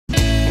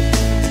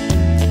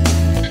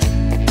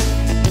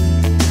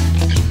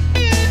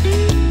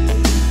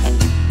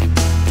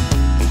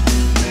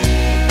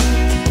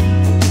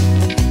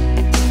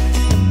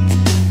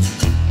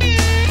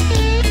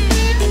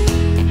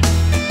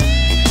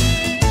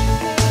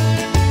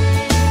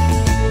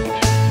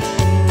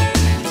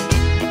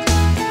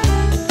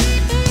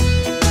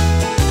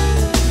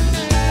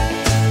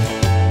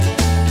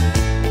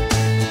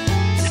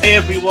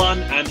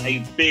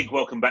a big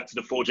welcome back to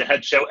the Forge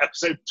Ahead Show,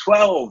 episode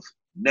 12.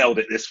 Nailed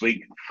it this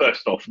week.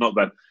 First off, not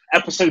bad.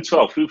 Episode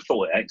 12, who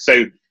thought it?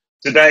 So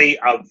today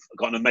I've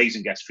got an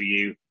amazing guest for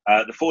you.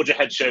 The Forge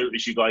Ahead Show,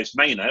 as you guys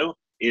may know,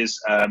 is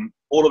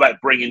all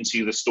about bringing to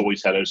you the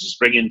storytellers, is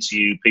bringing to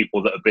you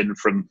people that have been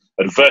from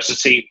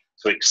adversity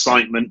to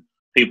excitement,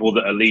 people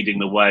that are leading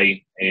the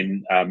way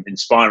in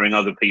inspiring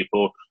other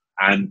people.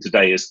 And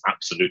today is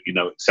absolutely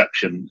no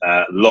exception.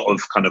 A lot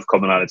of kind of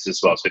commonalities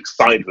as well. So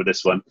excited for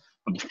this one.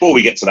 But before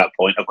we get to that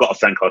point, I've got to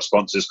thank our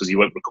sponsors because you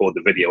won't record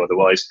the video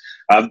otherwise.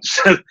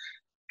 So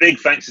big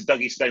thanks to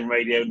Dougie Stone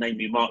Radio,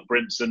 namely Mark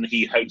Brimson.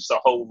 He hosts a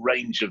whole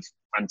range of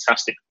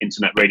fantastic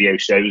internet radio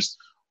shows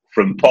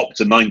from pop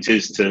to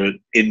 90s to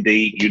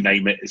indie, you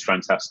name it, it's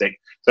fantastic.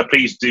 So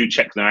please do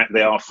check them out.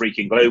 They are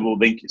freaking global.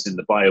 Link is in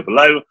the bio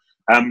below.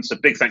 So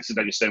big thanks to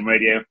Dougie Stone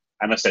Radio.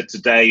 And I said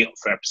today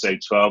for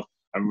episode 12,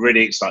 I'm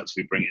really excited to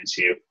be bringing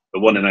to you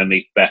the one and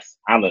only Beth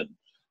Allen.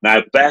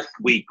 Now, Beth,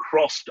 we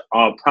crossed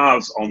our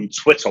paths on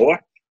Twitter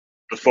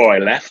before I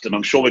left, and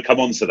I'm sure we'll come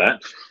on to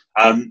that.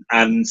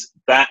 And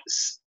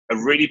that's a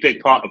really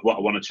big part of what I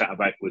want to chat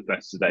about with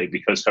Beth today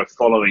because her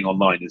following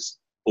online is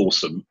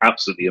awesome,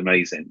 absolutely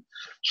amazing.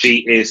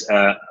 She is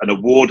an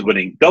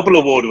double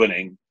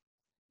award-winning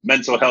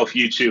mental health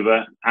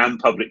YouTuber and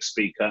public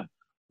speaker,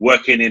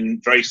 working in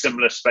very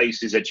similar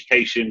spaces,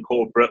 education,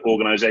 corporate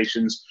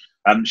organizations,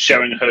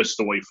 sharing her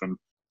story from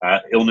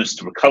illness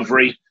to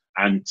recovery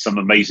and some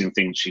amazing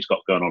things she's got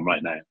going on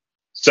right now.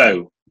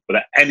 So,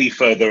 without any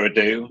further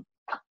ado,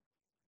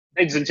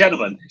 ladies and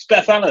gentlemen, it's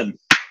Beth Allen.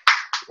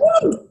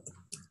 Woo!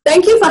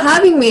 Thank you for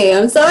having me.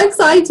 I'm so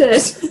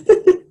excited.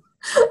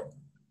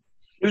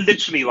 You're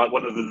literally like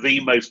one of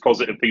the most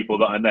positive people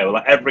that I know.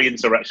 Like every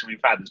interaction we've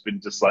had has been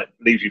just like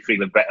leaves you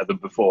feeling better than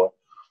before.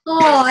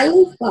 Oh, I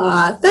love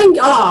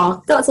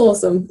that. That's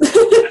awesome.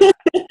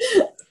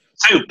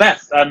 So,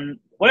 Beth,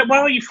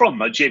 where are you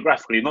from,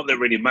 geographically? Not that it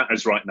really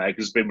matters right now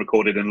because it's been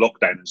recorded in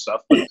lockdown and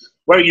stuff, but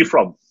where are you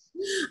from?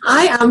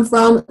 I am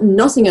from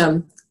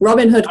Nottingham,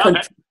 Robin Hood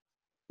country.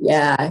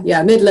 Okay.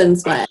 Yeah,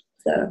 Midlands way.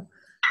 So.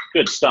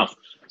 Good stuff.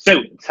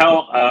 So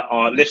tell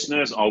our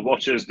listeners, our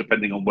watchers,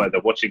 depending on where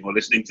they're watching or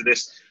listening to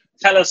this,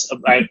 tell us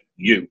about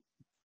you.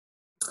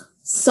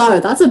 So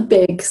that's a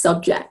big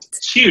subject.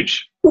 It's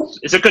huge.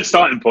 It's a good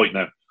starting point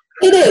now.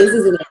 It is,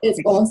 isn't it? It's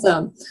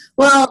awesome.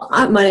 Well,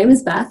 my name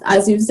is Beth,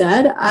 as you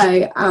said.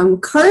 I am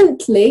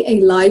currently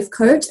a life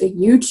coach, a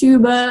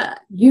YouTuber,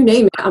 you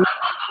name it. I'm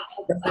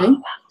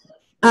everything.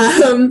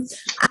 And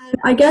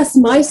I guess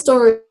my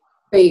story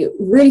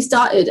really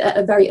started at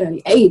a very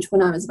early age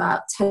when I was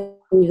about 10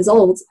 years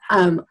old.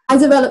 I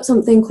developed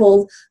something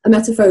called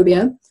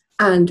emetophobia,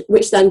 and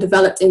which then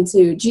developed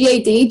into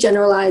GAD,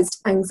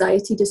 generalized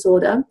anxiety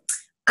disorder,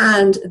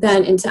 and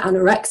then into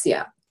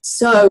anorexia.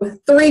 So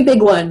 3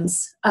 big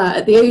ones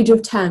at the age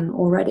of 10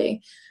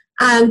 already.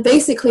 And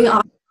basically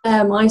I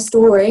share my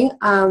story,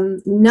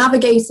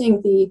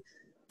 navigating the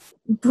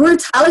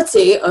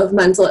brutality of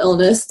mental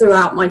illness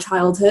throughout my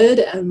childhood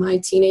and my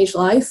teenage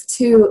life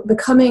to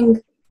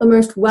becoming the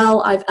most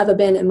well I've ever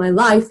been in my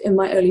life in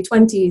my early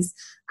 20s,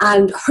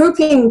 and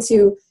hoping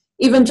to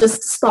even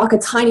just spark a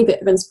tiny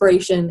bit of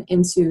inspiration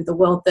into the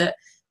world that,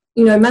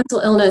 you know, mental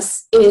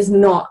illness is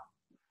not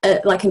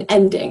like an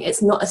ending.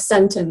 It's not a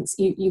sentence.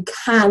 You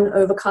can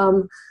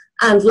overcome,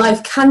 and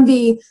life can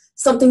be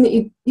something that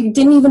you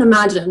didn't even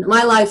imagine.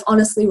 My life,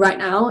 honestly, right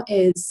now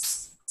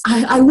is,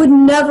 I would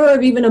never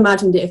have even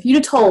imagined it. If you'd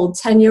have told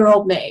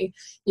 10-year-old me,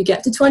 you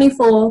get to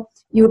 24,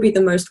 you will be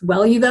the most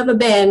well you've ever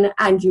been,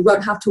 and you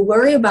won't have to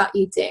worry about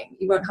eating.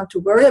 You won't have to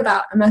worry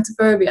about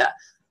emetophobia.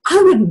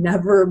 I would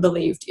never have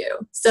believed you.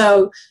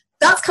 So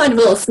that's kind of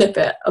a little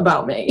snippet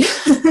about me.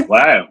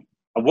 Wow.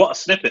 And what a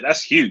snippet.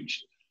 That's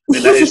huge. I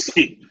mean, that is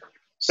key.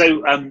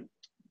 So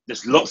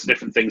there's lots of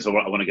different things I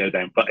want to go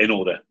down, but in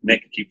order.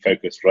 Nick, keep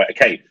focused, right?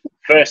 Okay,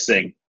 first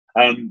thing,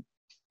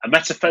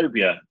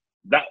 emetophobia.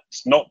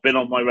 That's not been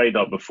on my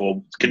radar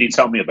before. Can you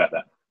tell me about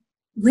that?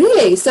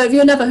 Really? So have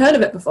you never heard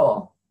of it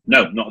before?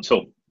 No, not at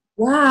all.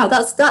 Wow,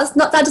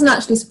 that doesn't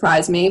actually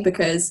surprise me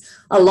because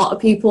a lot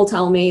of people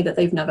tell me that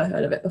they've never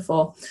heard of it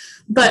before.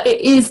 But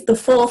it is the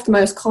 4th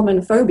most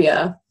common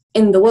phobia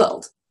in the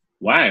world.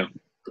 Wow.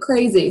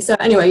 Crazy. So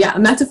anyway, yeah,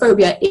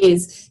 emetophobia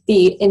is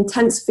the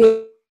intense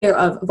fear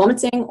of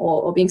vomiting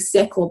or being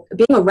sick or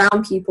being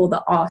around people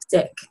that are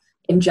sick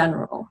in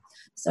general.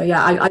 So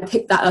yeah, I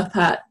picked that up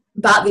at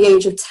about the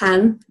age of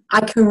 10.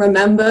 I can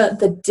remember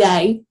the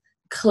day,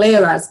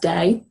 clear as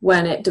day,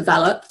 when it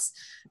developed,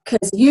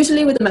 because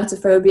usually with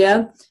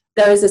emetophobia,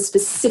 there is a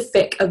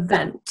specific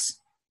event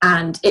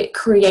and it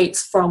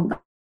creates from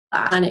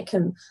that, and it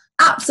can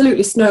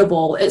absolutely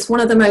snowball. It's one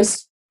of the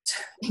most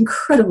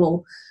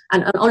incredible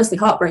and honestly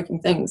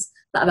heartbreaking things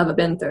that I've ever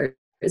been through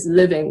is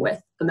living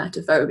with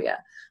emetophobia.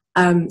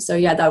 So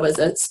yeah, there was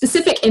a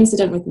specific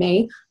incident with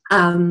me.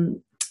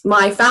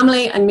 My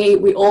family and me,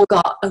 we all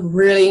got a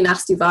really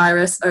nasty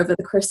virus over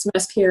the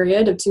Christmas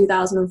period of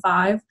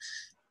 2005.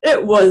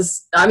 It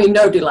was, I mean,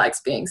 nobody likes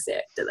being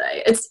sick, do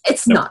they?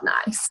 It's not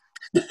nice.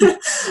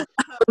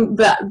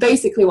 But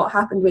basically what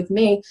happened with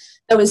me,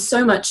 there was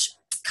so much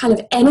kind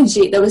of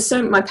energy.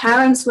 My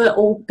parents were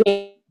all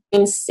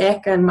being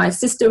sick and my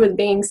sister was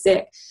being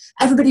sick.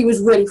 Everybody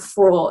was really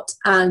fraught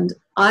and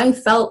I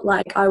felt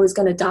like I was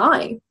going to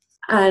die.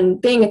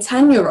 And being a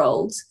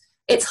 10-year-old,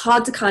 it's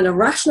hard to kind of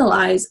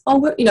rationalize,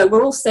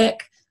 we're all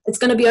sick. It's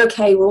going to be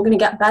okay. We're all going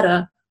to get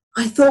better.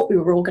 I thought we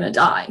were all going to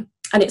die.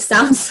 And it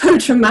sounds so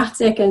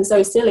dramatic and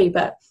so silly,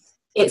 but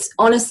it's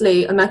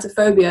honestly,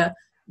 emetophobia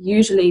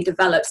usually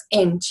develops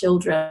in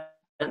children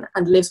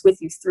and lives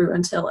with you through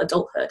until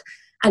adulthood.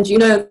 And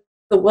the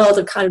world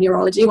of kind of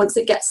neurology, once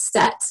it gets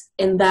set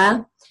in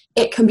there,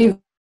 it can be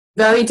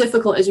very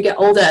difficult as you get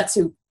older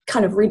to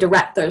kind of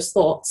redirect those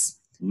thoughts.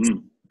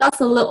 That's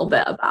a little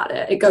bit about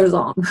it. It goes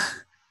on.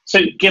 So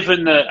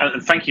given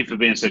and thank you for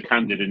being so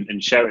candid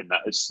and sharing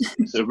that.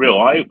 It's a real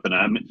eye-opener.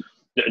 I mean,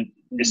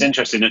 it's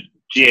interesting that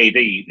GAD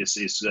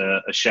is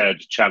a shared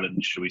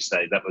challenge, shall we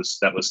say. That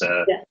was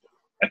a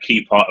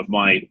key part of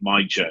my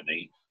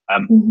journey.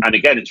 And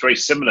again, it's very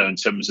similar in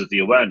terms of the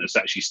awareness.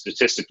 Actually,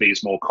 statistically,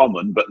 it's more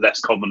common, but less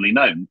commonly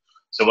known.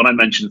 So when I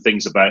mentioned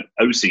things about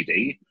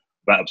OCD,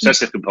 about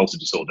obsessive compulsive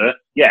disorder,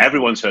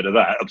 everyone's heard of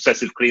that.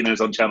 Obsessive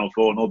cleaners on Channel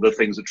 4 and all the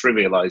things that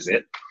trivialize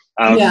it.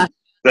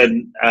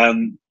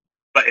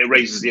 But it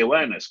raises the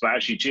awareness. But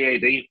actually,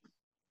 GAD,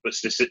 but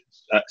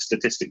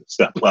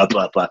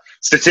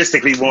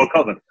statistically more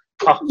common.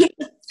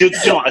 Do you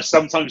know what? I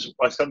sometimes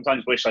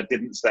wish I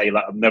didn't say,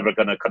 like, I'm never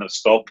going to kind of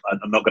stop and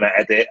I'm not going to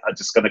edit. I'm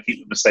just going to keep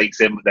the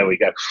mistakes in. But there we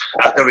go.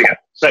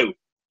 So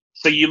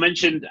you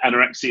mentioned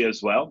anorexia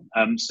as well.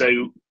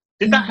 So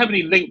did that have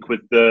any link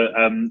with the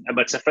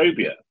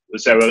emetophobia?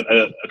 Was there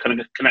a kind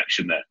of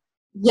connection there?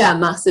 Yeah,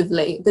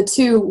 massively. The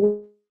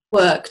two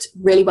worked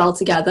really well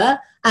together.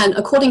 And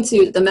according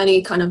to the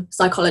many kind of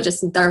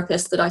psychologists and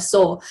therapists that I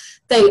saw,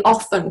 they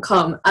often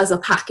come as a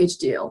package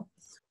deal.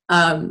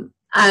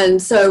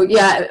 And so,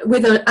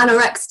 with an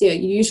anorexia,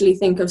 you usually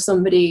think of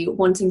somebody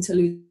wanting to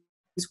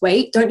lose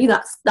weight, don't you?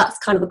 That's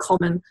kind of a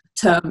common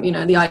term,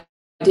 the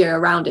idea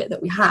around it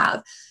that we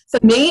have. For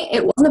me,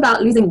 it wasn't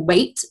about losing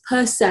weight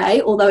per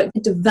se, although it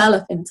did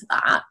develop into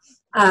that.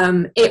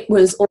 It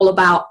was all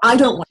about, I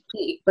don't want to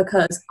eat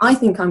because I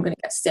think I'm going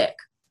to get sick.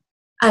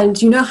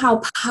 And you know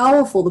how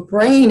powerful the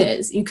brain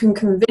is. You can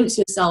convince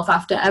yourself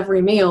after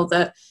every meal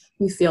that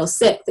you feel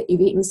sick, that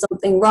you've eaten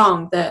something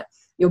wrong, that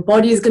your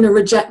body is going to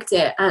reject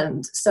it.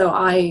 And so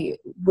I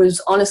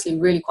was honestly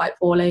really quite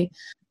poorly.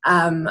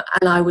 And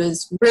I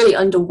was really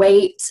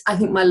underweight. I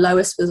think my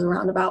lowest was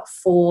around about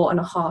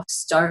 4.5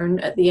 stone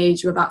at the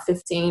age of about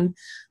 15.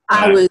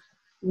 I was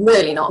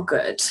really not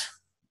good.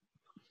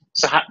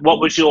 So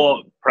what was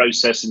your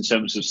process in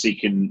terms of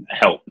seeking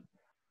help?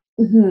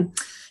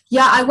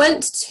 Yeah, I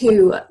went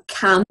to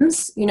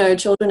CAMS,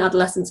 Children,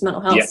 Adolescents,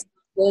 Mental Health.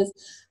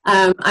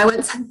 I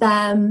went to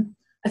them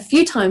a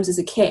few times as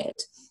a kid.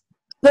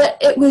 But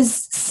it was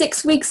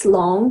 6 weeks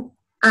long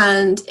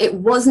and it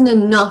wasn't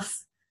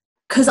enough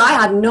because I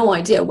had no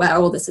idea where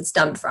all this had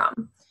stemmed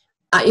from.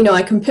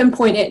 I can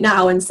pinpoint it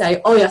now and say,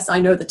 oh yes,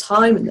 I know the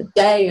time and the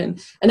day and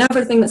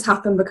everything that's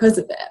happened because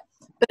of it.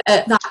 But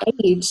at that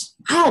age,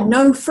 I had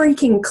no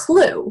freaking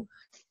clue.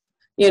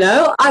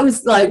 I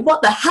was like,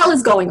 what the hell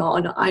is going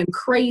on? I'm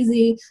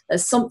crazy.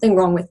 There's something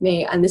wrong with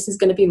me and this is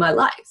going to be my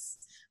life.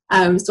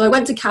 So I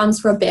went to CAMS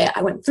for a bit.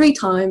 I went 3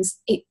 times.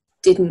 It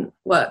didn't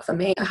work for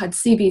me. I had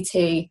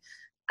CBT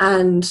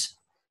and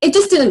it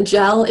just didn't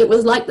gel. It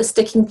was like the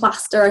sticking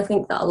plaster, I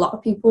think, that a lot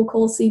of people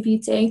call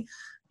CBT.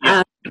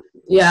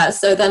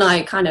 So then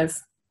I kind of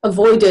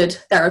avoided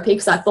therapy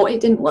because I thought it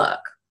didn't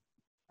work.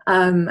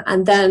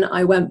 And then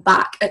I went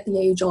back at the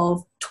age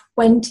of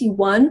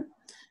 21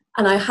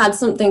 and I had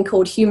something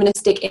called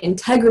humanistic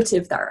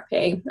integrative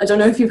therapy. I don't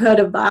know if you've heard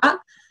of that.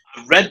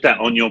 I read that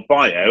on your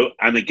bio,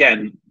 and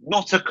again,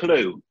 not a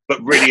clue,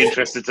 but really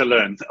interested to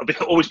learn.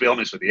 I'll always be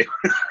honest with you.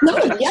 No,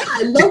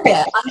 I love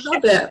it. I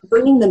love it.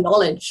 Bringing the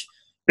knowledge.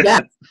 Yeah.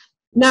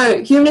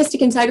 No,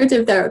 humanistic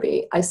integrative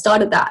therapy. I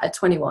started that at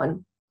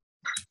 21.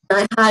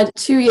 I had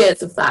 2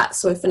 years of that,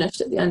 so I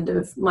finished at the end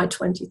of my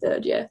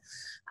 23rd year.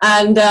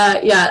 And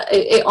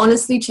it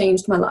honestly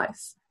changed my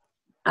life.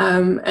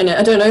 And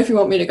I don't know if you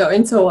want me to go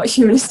into what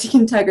humanistic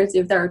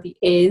integrative therapy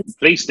is.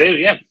 Please do,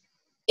 yeah.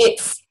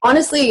 It's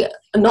honestly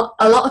not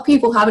a lot of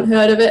people haven't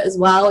heard of it as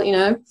well.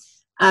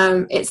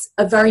 It's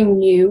a very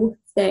new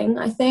thing,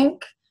 I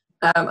think.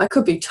 I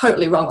could be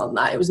totally wrong on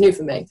that. It was new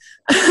for me.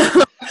 That's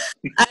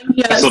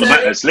all that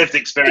matters. Lived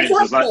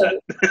experiences like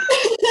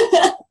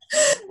that.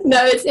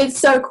 No, it's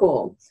so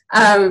cool.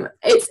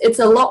 It's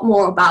a lot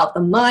more about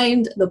the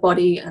mind, the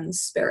body, and the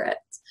spirit.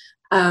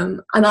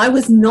 And I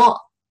was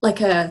not like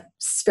a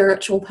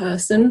spiritual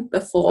person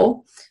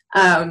before.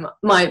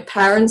 My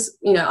parents,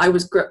 I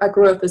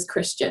grew up as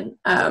Christian,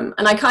 and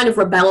I kind of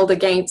rebelled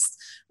against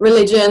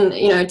religion.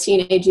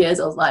 Teenage years,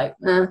 I was like,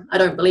 I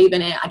don't believe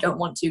in it. I don't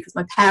want to because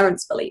my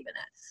parents believe in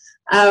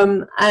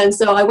it. And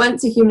so I went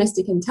to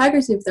humanistic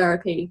integrative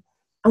therapy,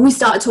 and we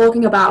started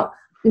talking about,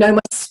 my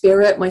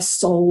spirit, my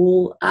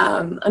soul,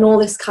 and all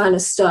this kind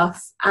of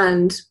stuff.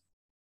 And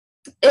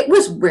it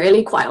was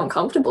really quite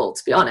uncomfortable,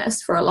 to be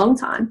honest, for a long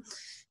time.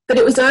 But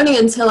it was only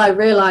until I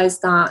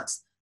realized that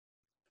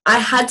I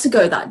had to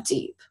go that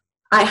deep.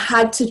 I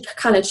had to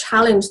kind of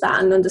challenge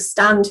that and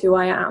understand who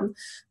I am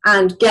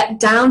and get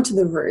down to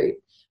the root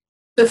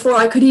before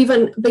I could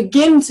even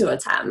begin to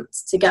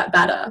attempt to get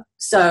better.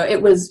 So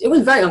it was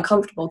very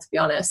uncomfortable, to be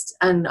honest,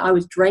 and I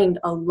was drained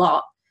a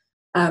lot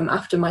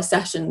after my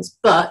sessions.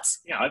 But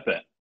yeah, I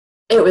bet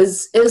it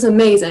was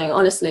amazing,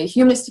 honestly.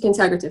 Humanistic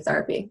integrative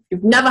therapy. If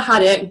you've never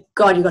had it,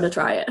 God, you got to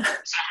try it.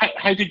 So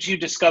how did you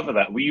discover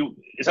that?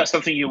 Is that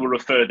something you were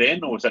referred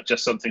in, or is that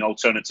just something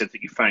alternative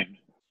that you found?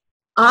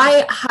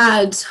 I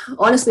had,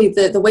 honestly,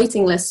 the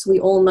waiting lists we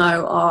all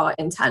know are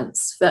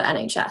intense for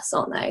NHS,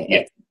 aren't they?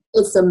 Yeah.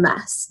 It's a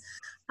mess.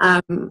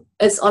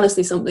 It's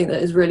honestly something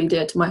that is really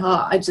dear to my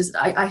heart.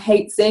 I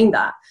hate seeing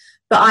that.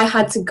 But I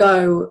had to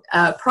go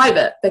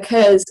private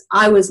because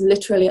I was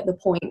literally at the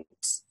point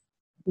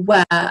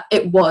where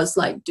it was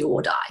like do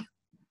or die.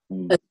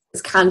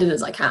 As candid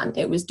as I can,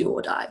 it was do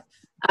or die.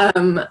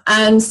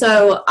 And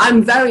so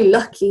I'm very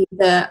lucky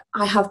that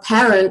I have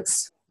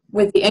parents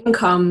with the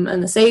income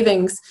and the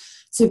savings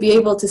to be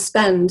able to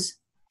spend.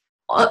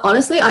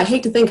 Honestly, I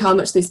hate to think how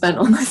much they spent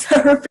on my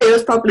therapy. It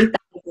was probably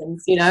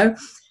thousands,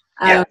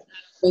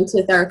 going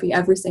to therapy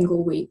every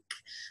single week.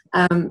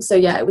 So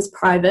yeah, it was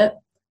private.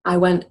 I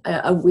went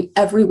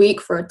every week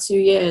for 2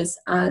 years,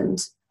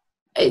 and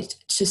it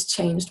just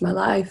changed my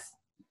life.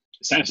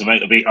 Sounds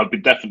amazing. I'll be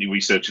definitely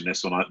researching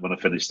this when I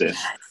finish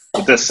this.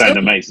 It does sound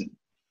amazing,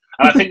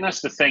 and I think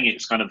that's the thing.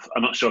 It's kind of,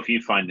 I'm not sure if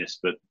you find this,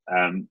 but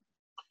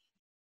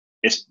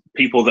it's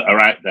people that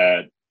are out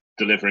there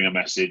delivering a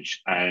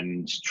message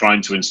and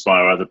trying to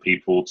inspire other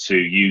people to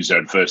use their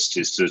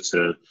adversities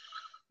to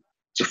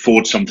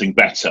forge something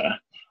better.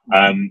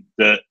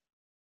 That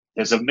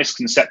there's a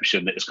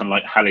misconception that it's kind of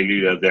like,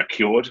 hallelujah, they're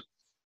cured.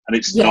 And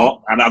it's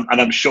not, and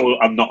I'm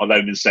sure I'm not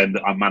alone in saying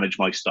that I manage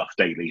my stuff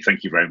daily.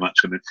 Thank you very much.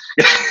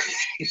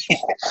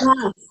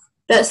 Yeah,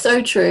 that's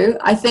so true.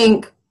 I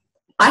think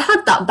I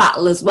had that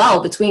battle as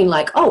well between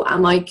like, oh,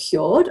 am I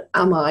cured?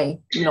 Am I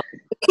not?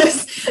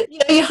 Because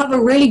you have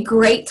a really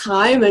great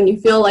time and you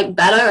feel like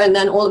better, and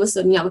then all of a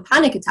sudden you have a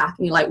panic attack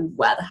and you're like,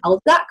 where the hell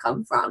did that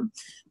come from?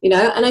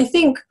 And I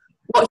think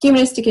what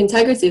humanistic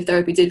integrative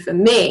therapy did for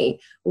me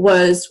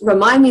was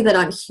remind me that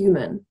I'm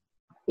human.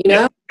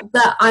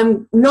 That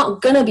I'm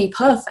not going to be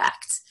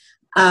perfect,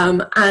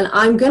 and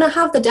I'm going to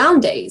have the down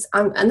days,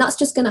 and that's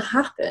just going to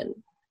happen.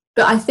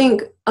 But I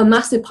think a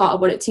massive part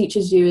of what it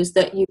teaches you is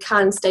that you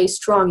can stay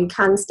strong, you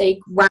can stay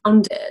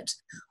grounded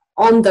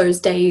on those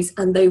days,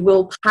 and they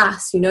will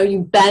pass.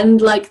 You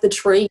bend like the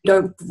tree, you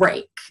don't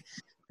break.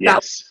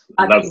 Yes,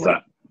 I love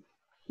that.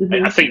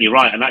 Mm-hmm. I think you're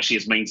right, and actually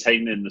it's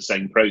maintaining the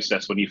same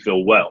process when you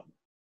feel well.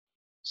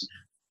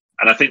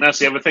 And I think that's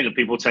the other thing that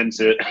people tend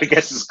to, I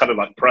guess it's kind of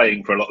like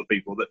praying for a lot of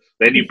people, that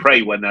they only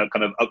pray when they're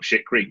kind of up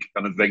shit creek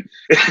kind of thing.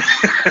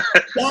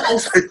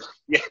 Yes.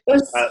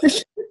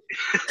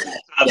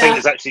 I think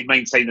it's actually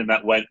maintaining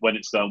that when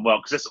it's going well,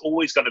 because there's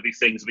always going to be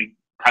things,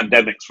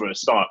 pandemics for a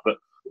start, but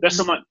there's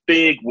some like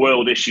big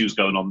world issues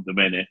going on at the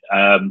minute.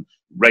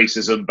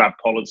 Racism, bad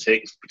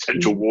politics,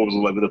 potential wars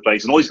all over the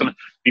place, and always going to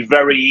be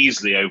very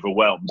easily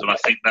overwhelmed. And I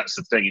think that's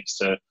the thing,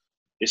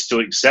 it's to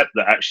accept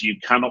that actually you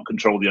cannot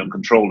control the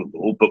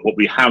uncontrollable, but what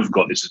we have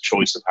got is a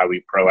choice of how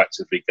we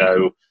proactively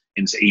go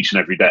into each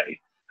and every day.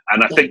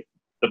 And I think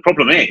the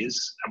problem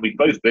is, and we've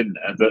both been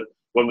there, that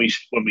when we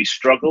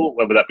struggle,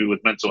 whether that be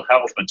with mental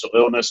health, mental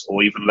illness,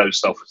 or even low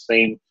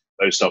self-esteem,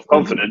 low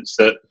self-confidence,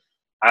 that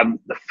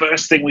the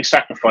first thing we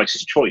sacrifice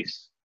is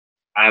choice.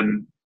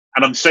 And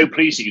I'm so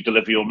pleased that you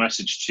deliver your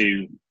message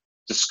to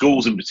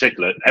schools in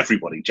particular,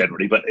 everybody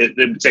generally, but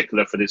in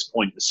particular for this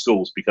point, the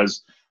schools,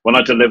 because when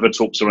I deliver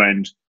talks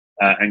around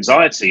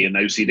anxiety and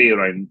OCD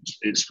around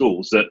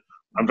schools, that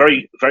I'm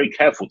very, very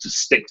careful to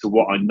stick to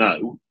what I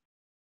know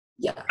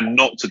and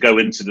not to go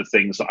into the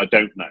things that I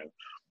don't know.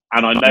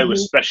 And I know,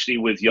 especially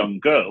with young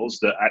girls,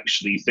 that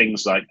actually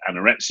things like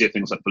anorexia,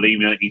 things like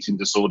bulimia, eating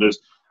disorders,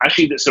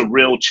 actually that's a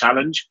real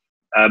challenge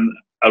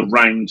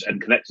around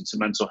and connected to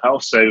mental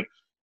health. So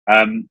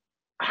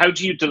how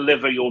do you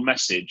deliver your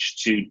message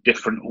to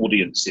different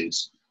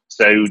audiences?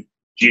 So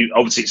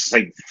obviously it's the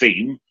same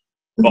theme,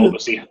 but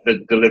obviously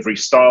the delivery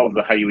style,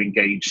 how you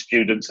engage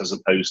students as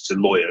opposed to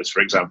lawyers,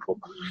 for example.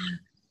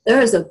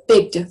 There is a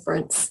big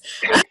difference.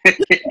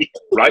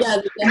 Right?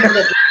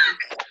 Yeah,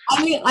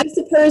 I mean, I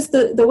suppose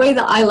the way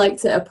that I like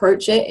to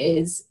approach it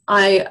is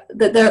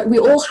we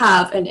all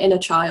have an inner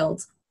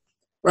child,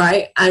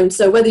 right? And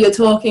so whether you're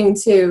talking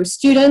to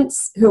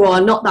students who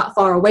are not that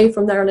far away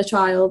from their inner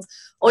child,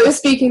 or you're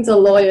speaking to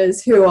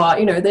lawyers who are,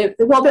 they've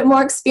got a bit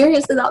more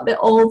experience, they're that bit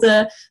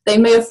older, they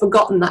may have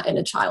forgotten that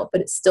inner child,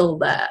 but it's still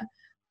there.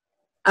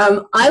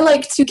 I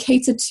like to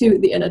cater to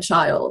the inner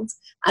child.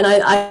 And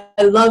I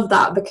love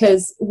that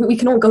because we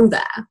can all go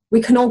there.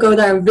 We can all go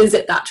there and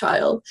visit that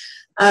child.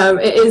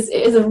 It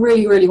is a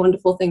really, really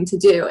wonderful thing to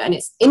do. And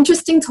it's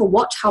interesting to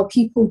watch how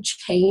people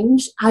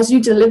change as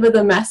you deliver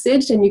the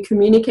message and you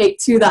communicate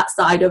to that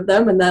side of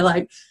them. And they're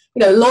like,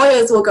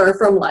 lawyers will go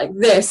from like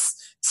this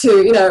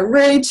to,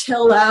 really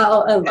chill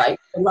out and like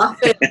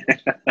laughing.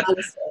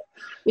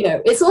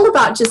 It's all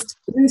about just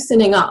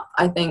loosening up,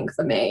 I think,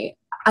 for me.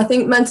 I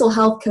think mental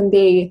health can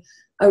be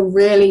a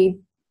really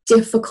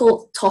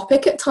difficult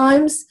topic at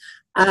times.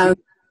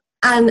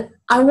 And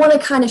I want to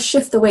kind of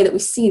shift the way that we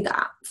see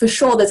that. For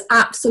sure, there's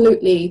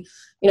absolutely,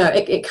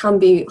 it can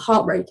be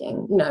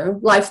heartbreaking,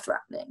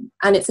 life-threatening.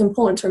 And it's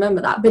important to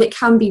remember that. But it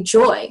can be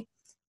joy.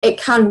 It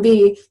can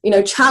be,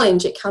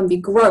 challenge. It can be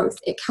growth.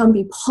 It can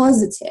be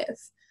positive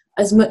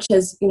as much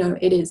as,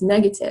 it is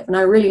negative. And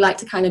I really like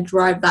to kind of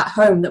drive that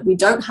home, that we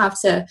don't have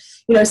to,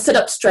 sit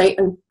up straight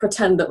and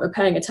pretend that we're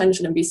paying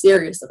attention and be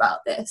serious about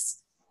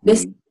this.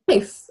 This is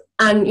life.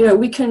 And,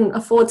 we can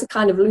afford to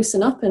kind of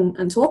loosen up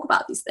and talk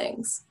about these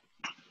things.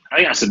 I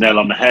think that's a nail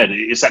on the head.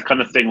 It's that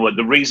kind of thing where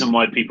the reason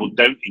why people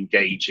don't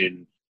engage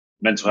in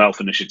mental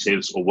health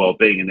initiatives or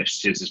well-being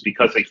initiatives is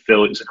because they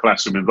feel it's a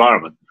classroom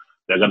environment.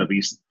 They're going to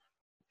be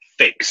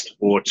fixed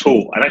or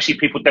taught. And actually,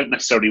 people don't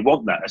necessarily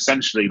want that.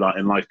 Essentially, like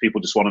in life, people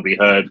just want to be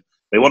heard.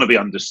 They want to be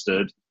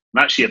understood.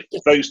 And actually,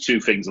 if those two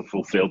things are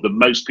fulfilled, then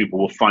most people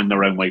will find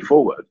their own way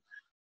forward.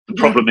 The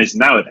problem is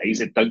nowadays,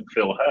 they don't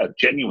feel heard,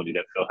 genuinely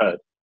don't feel heard.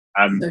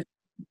 And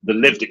the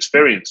lived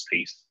experience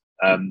piece,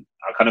 I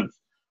kind of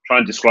try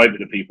and describe it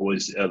to people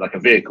as like a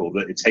vehicle,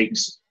 that it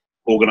takes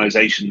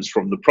organizations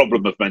from the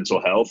problem of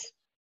mental health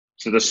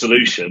to the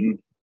solution,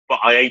 but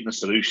I ain't the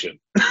solution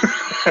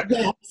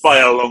by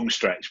a long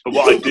stretch. But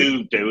what I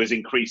do is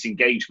increase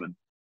engagement.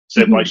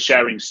 So by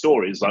sharing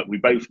stories like we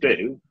both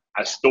do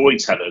as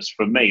storytellers,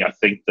 for me, I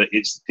think that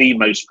it's the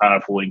most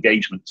powerful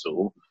engagement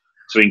tool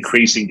to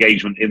increase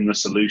engagement in the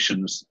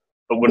solutions,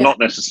 but we're not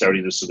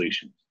necessarily the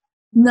solution.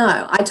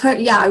 No,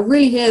 I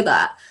really hear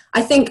that.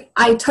 I think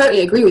I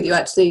totally agree with you,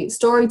 actually.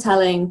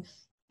 Storytelling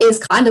is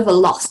kind of a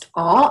lost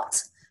art,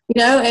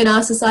 in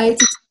our society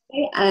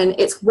today, and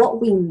it's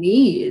what we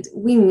need.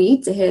 We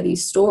need to hear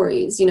these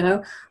stories,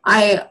 on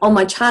my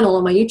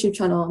YouTube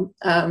channel,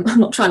 I'm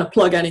not trying to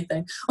plug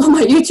anything, on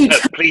my YouTube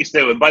channel. Please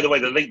do. And by the way,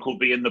 the link will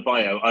be in the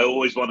bio. I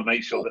always want to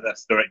make sure that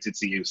that's directed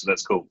to you, so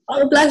that's cool.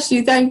 Oh, bless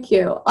you. Thank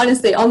you.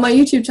 Honestly, on my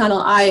YouTube channel,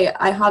 I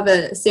have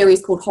a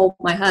series called Hold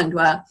My Hand,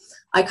 where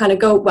I kind of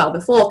go,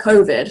 before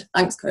COVID,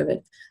 thanks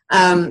COVID,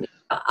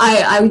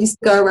 I used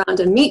to go around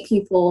and meet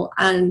people,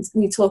 and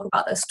we talk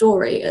about their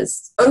story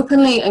as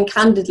openly and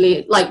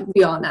candidly like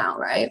we are now,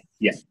 right?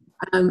 Yeah.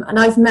 And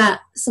I've met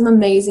some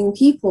amazing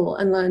people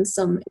and learned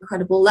some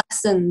incredible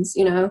lessons,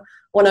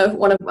 one of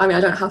I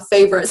don't have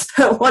favorites,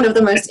 but one of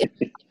the most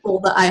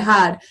impactful that I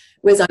had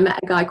was I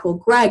met a guy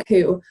called Greg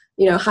who,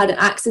 had an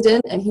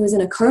accident, and he was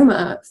in a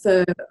coma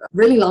for a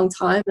really long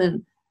time,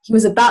 and he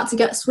was about to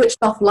get switched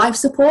off life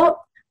support.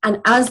 And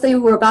as they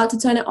were about to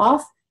turn it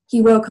off,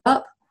 he woke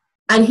up,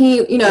 and he,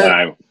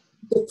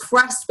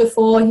 depressed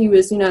before. He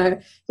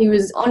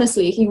was,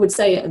 honestly, he would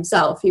say it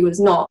himself. He was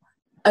not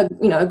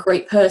a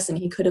great person.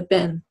 He could have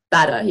been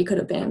better. He could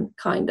have been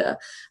kinder.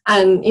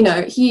 And,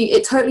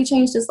 it totally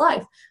changed his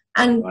life.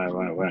 And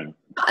wow.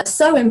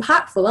 So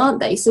impactful, aren't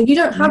they? So you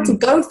don't have to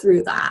go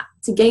through that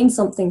to gain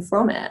something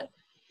from it.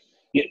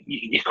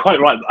 You're quite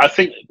right. I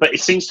think, but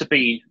it seems to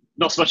be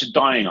not so much a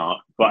dying art,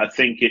 but I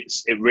think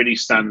it really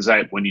stands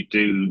out when you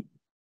do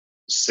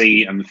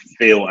see and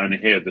feel and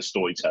hear the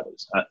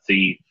storytellers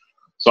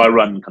so I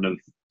run kind of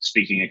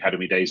speaking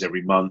academy days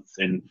every month,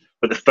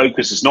 but the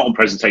focus is not on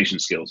presentation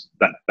skills.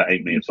 That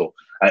ain't me at all.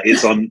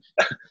 It's on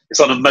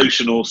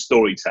emotional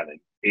storytelling.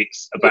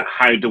 It's about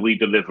how do we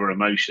deliver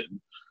emotion.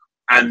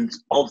 And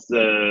of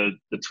the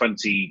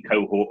 20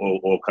 cohort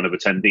or kind of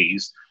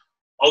attendees,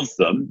 of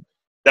them,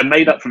 they're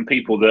made up from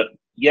people that,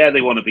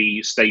 they want to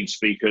be stage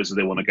speakers, or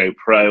they want to go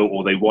pro,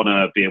 or they want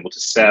to be able to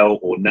sell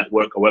or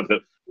network or whatever.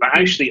 But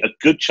actually, a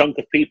good chunk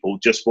of people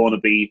just want to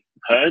be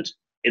heard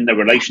in their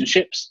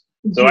relationships.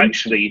 So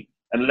actually,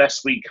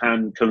 unless we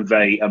can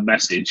convey a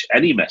message,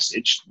 any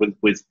message,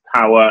 with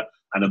power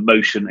and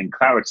emotion and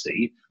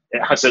clarity,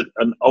 it has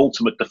an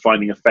ultimate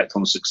defining effect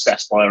on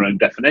success by our own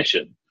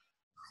definition.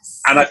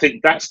 And I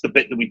think that's the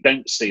bit that we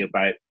don't see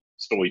about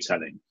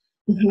storytelling.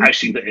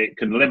 Actually, that it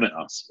can limit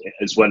us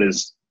as well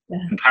as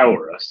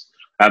empower us.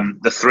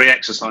 The 3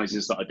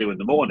 exercises that I do in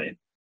the morning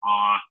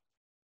are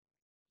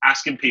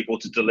asking people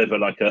to deliver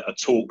like a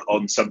talk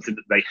on something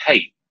that they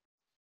hate,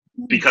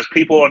 because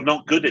people are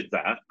not good at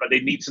that, but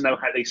they need to know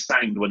how they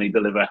sound when they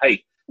deliver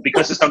hate,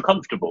 because it's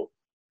uncomfortable.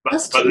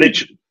 But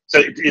literally,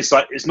 so it's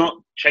like, it's not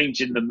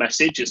changing the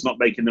message. It's not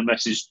making the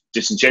message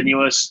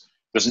disingenuous.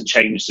 Doesn't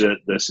change the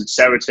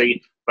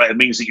sincerity, but it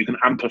means that you can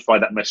amplify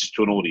that message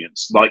to an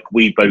audience like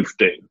we both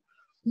do.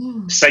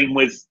 Same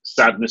with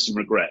sadness and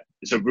regret.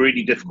 It's a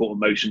really difficult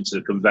emotion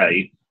to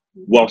convey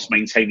whilst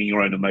maintaining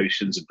your own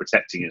emotions and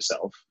protecting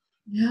yourself.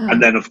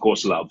 And then, of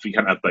course, love. You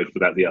can't have both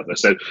without the other.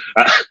 So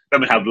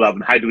then we have love,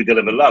 and how do we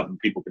deliver love? And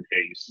people can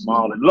hear you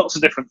smile, and lots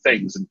of different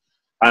things.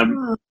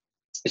 And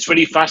it's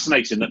really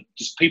fascinating that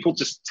people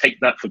just take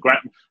that for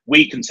granted.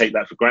 We can take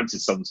that for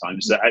granted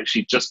sometimes, that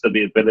actually just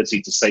the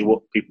ability to say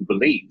what people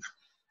believe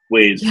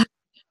with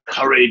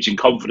courage and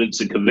confidence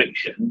and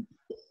conviction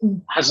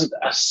has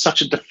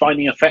such a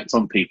defining effect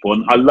on people.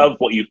 And I love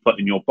what you've put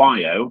in your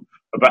bio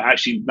about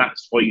actually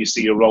that's why you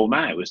see your role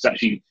now, is to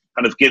actually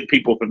kind of give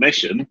people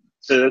permission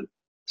to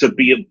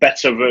be a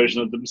better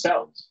version of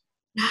themselves.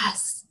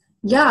 Yes.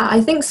 Yeah, I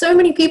think so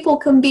many people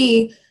can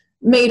be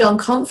made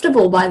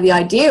uncomfortable by the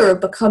idea of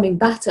becoming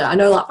better. I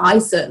know that I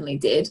certainly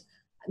did.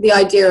 The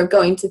idea of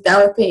going to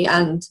therapy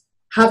and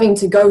having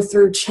to go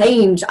through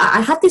change.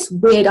 I had this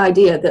weird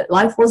idea that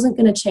life wasn't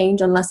going to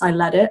change unless I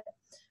let it,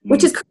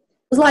 which is because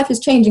life is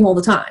changing all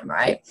the time,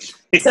 right?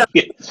 So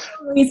for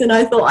some reason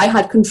I thought I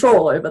had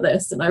control over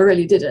this, and I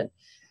really didn't.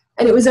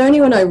 And it was only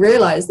when I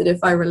realized that if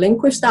I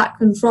relinquished that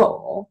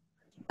control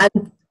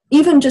and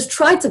even just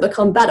tried to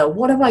become better,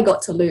 what have I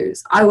got to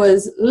lose? I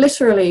was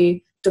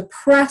literally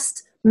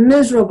depressed,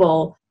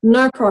 miserable,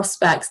 no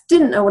prospects,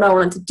 didn't know what I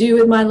wanted to do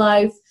with my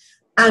life.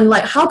 And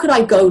like, how could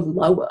I go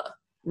lower,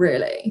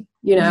 really?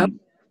 You know?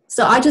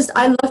 So I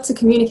love to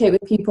communicate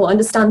with people,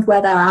 understand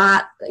where they're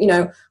at. You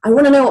know, I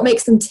want to know what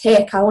makes them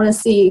tick. I want to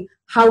see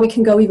how we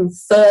can go even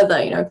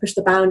further, you know, push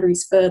the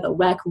boundaries further.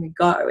 Where can we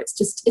go?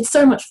 It's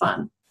so much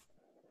fun.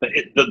 But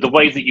the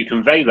way that you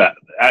convey that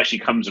actually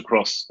comes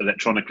across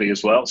electronically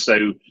as well.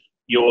 So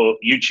your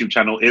YouTube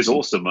channel is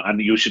awesome,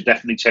 and you should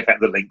definitely check out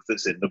the link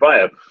that's in the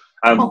bio.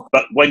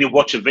 But when you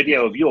watch a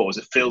video of yours,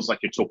 it feels like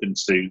you're talking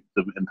to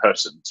them in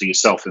person, to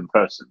yourself in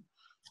person.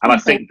 And I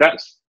think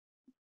that's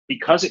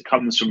because it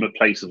comes from a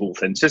place of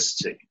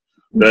authenticity,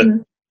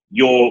 that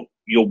you're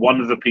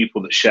one of the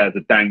people that share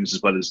the downs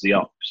as well as the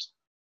ups.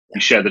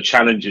 You share the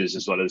challenges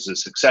as well as the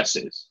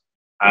successes.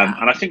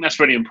 And I think that's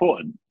really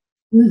important.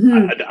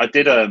 I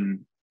did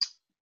an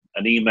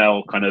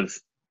email, kind of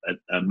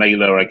a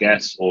mailer, I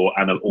guess,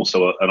 and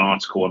also an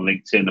article on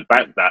LinkedIn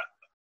about that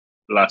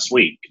last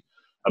week,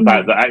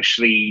 about that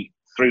actually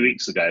 3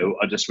 weeks ago,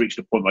 I just reached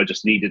a point where I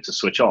just needed to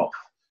switch off.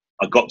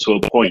 I got to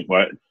a point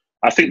where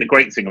I think the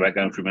great thing about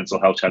going through mental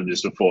health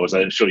challenges before, as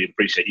I'm sure you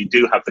appreciate, you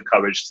do have the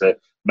courage to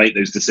make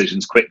those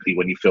decisions quickly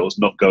when you feel it's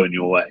not going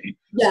your way.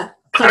 Yeah.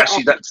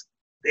 Actually,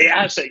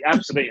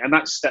 absolutely. And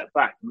that step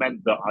back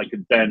meant that I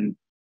could then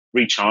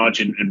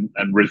recharge and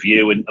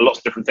review and lots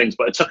of different things.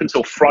 But it took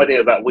until Friday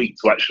of that week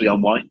to actually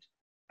unwind.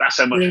 That's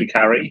how much we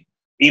carry.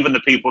 Even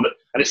the people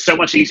and it's so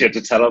much easier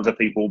to tell other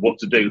people what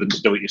to do than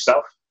to do it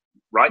yourself,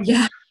 right?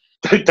 Yeah.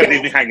 Don't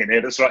leave me hanging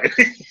here, that's right.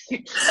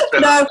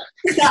 No,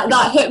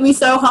 that hit me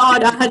so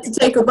hard, I had to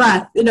take a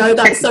breath. You know,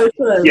 that's so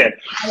true. Yeah.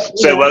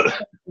 So,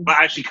 but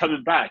actually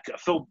coming back, I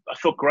feel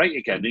great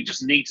again. You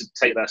just need to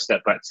take that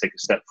step back, take a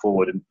step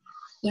forward.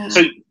 And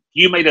so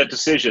you made a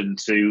decision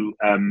to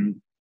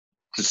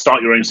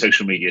start your own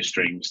social media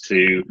streams,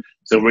 to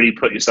really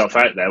put yourself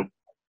out there.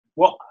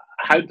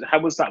 How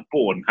was that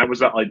born? How was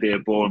that idea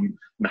born?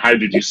 And how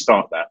did you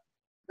start that?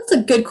 That's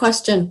a good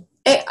question.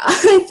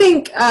 I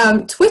think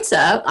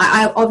Twitter,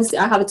 I obviously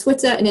have a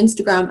Twitter, an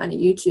Instagram, and a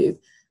YouTube.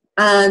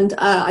 And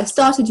I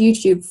started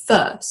YouTube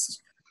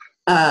first.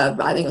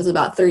 I think it was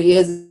about 3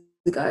 years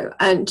ago,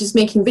 and just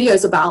making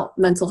videos about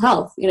mental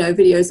health, you know,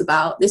 videos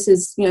about this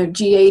is, you know,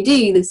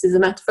 GAD, this is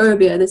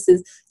emetophobia, this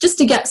is just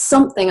to get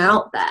something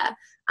out there.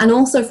 And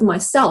also for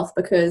myself,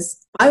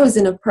 because I was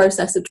in a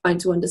process of trying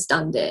to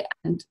understand it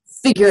and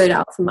figure it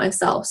out for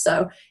myself.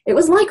 So it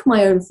was like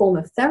my own form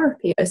of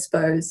therapy, I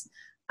suppose.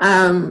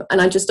 And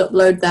I just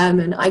upload them,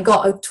 and I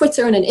got a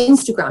Twitter and an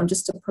Instagram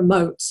just to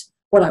promote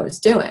what I was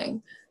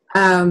doing.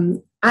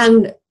 And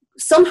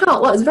somehow,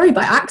 well, it was very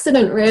by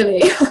accident,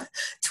 really.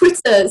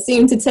 Twitter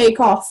seemed to take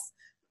off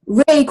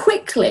really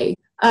quickly.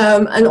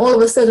 And all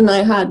of a sudden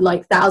I had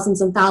like thousands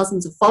and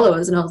thousands of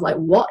followers, and I was like,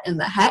 what in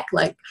the heck?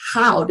 Like,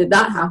 how did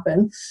that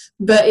happen?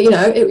 But, you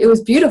know, it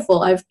was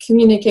beautiful. I've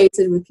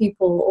communicated with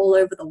people all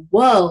over the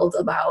world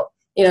about,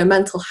 you know,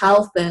 mental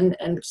health and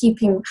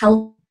keeping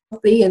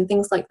healthy and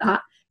things like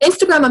that.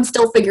 Instagram, I'm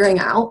still figuring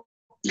out.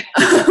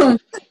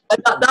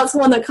 That's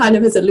one that kind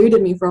of has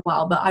eluded me for a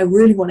while, but I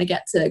really want to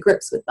get to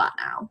grips with that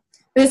now.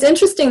 But it's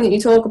interesting that you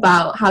talk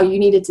about how you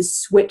needed to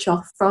switch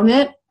off from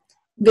it,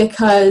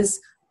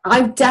 because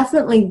I've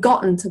definitely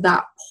gotten to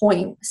that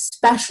point,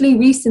 especially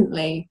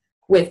recently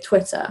with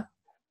Twitter.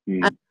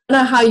 I don't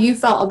know how you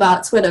felt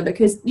about Twitter,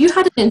 because you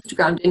had an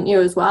Instagram, didn't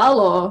you, as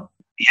well? Or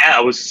yeah, I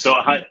was. So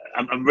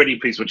I'm really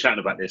pleased we're chatting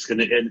about this,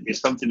 because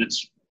it's something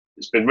it's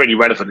been really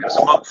relevant. It was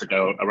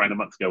around a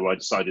month ago, where I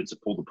decided to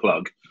pull the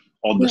plug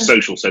on the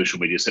social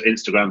media, so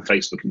Instagram,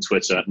 Facebook, and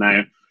Twitter.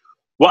 Now,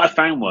 what I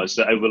found was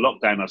that over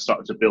lockdown, I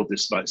started to build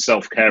this like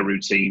self-care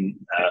routine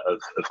of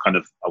kind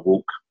of a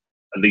walk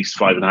at least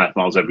 5.5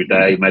 miles every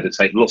day,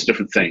 meditate, lots of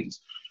different things.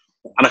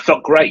 And I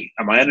felt great,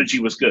 and my energy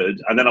was good.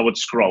 And then I would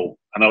scroll,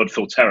 and I would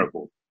feel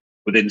terrible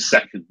within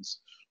seconds.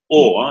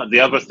 Or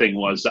the other thing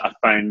was that I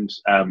found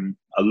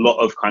a lot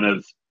of kind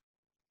of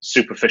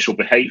superficial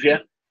behavior,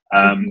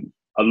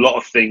 a lot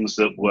of things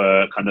that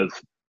were kind of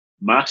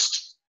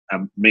masks,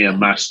 and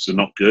masks are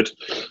not good.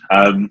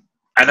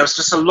 And there was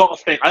just a lot of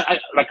things.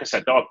 Like I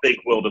said, there are big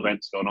world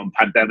events going on,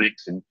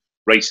 pandemics and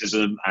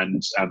racism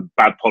and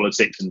bad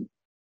politics, and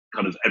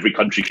kind of every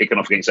country kicking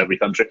off against every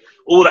country,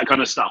 all that kind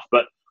of stuff.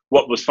 But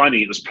what was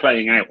funny, it was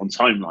playing out on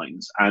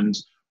timelines. And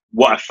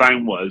what I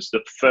found was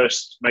that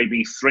first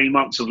maybe 3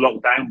 months of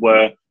lockdown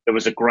where there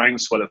was a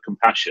groundswell of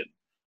compassion,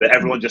 that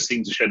everyone just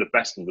seemed to show the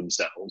best of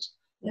themselves.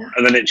 Yeah.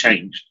 And then it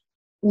changed.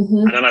 Mm-hmm.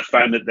 And then I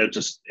found that it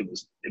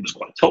was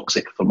quite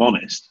toxic, if I'm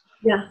honest.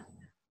 Yeah.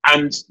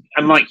 And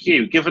like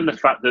you, given the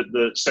fact that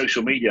the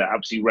social media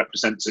absolutely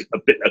represents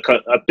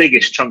a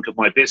biggish chunk of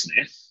my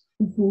business,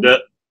 Mm-hmm.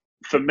 that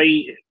for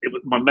me,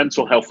 my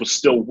mental health was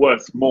still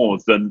worth more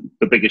than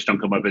the biggest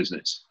chunk of my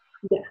business.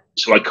 Yeah.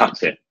 So I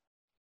cut it.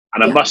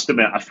 And I must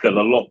admit, I feel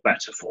a lot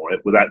better for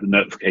it without the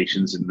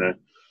notifications and the...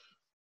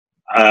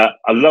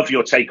 I love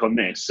your take on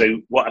this.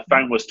 So what I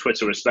found was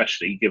Twitter,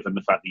 especially, given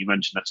the fact that you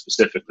mentioned that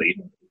specifically,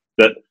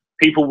 that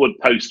people would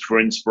post for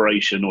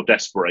inspiration or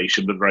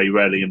desperation, but very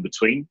rarely in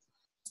between.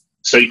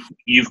 So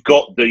you've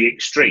got the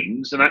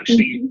extremes, and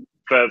actually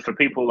for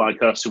people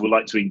like us who would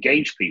like to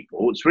engage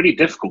people, it's really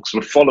difficult because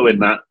we're following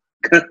that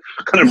kind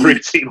of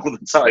routine all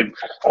the time,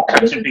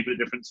 catching people at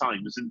different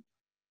times. And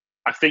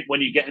I think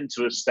when you get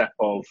into a step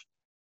of,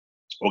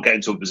 or get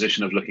into a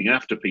position of looking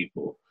after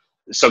people,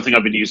 something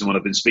I've been using when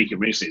I've been speaking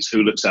recently is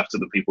who looks after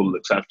the people who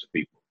looks after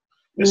people.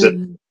 Is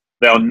that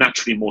they are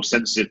naturally more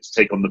sensitive to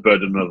take on the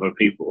burden of other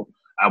people.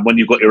 And when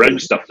you've got your own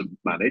stuff to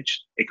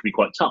manage, it can be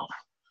quite tough.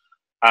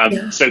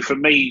 So for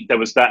me, there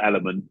was that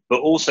element.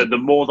 But also, the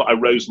more that I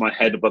rose my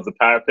head above the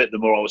parapet, the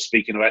more I was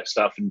speaking about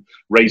stuff and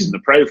raising the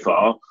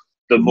profile,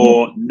 the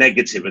more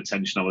negative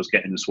attention I was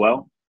getting as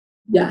well.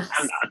 Yes.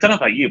 And I don't know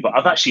about you, but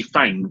I've actually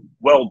found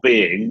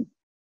well-being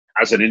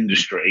as an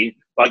industry,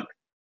 like,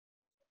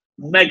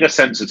 mega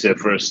sensitive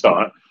for a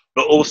start,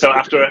 but also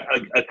after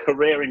a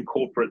career in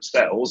corporate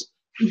sales,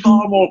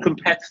 far more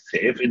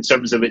competitive in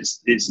terms of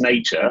its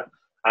nature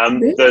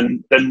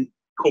than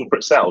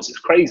corporate sales. It's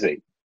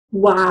crazy.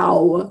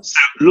 Wow. So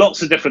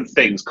lots of different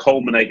things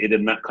culminated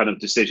in that kind of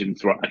decision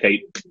to,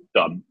 okay,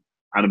 done,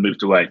 and I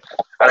moved away.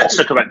 And it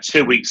took about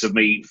 2 weeks of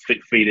me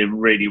feeling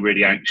really,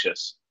 really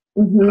anxious,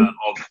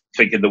 of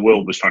thinking the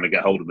world was trying to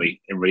get hold of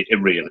me. In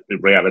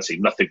reality,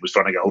 nothing was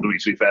trying to get hold of me,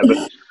 to be fair.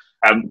 But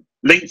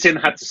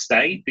LinkedIn had to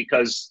stay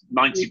because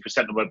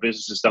 90% of my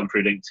business is done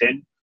through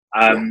LinkedIn.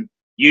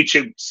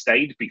 YouTube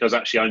stayed because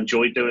actually I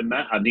enjoyed doing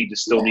that. I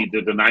still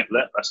needed an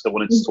outlet. I still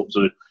wanted to talk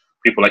to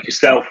people like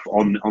yourself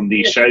on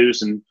these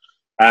shows. And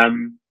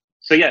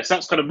so yes,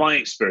 that's kind of my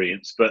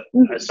experience. But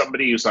as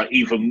somebody who's like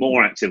even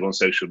more active on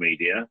social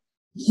media,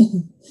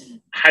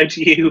 how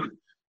do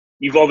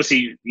you've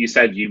obviously, you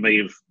said you may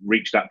have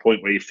reached that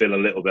point where you feel a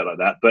little bit like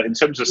that, but in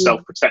terms of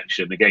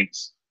self-protection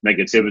against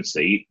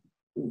negativity,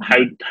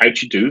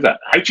 how'd you do that?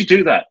 How'd you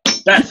do that?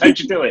 Beth, how'd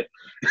you do it?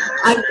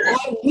 I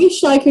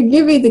wish I could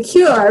give you the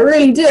cure. I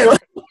really do.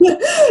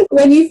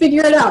 When you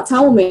figure it out,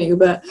 tell me.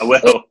 But I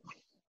will.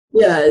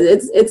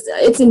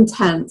 It's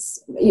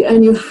intense,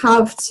 and you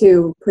have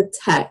to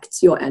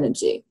protect your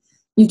energy.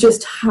 You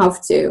just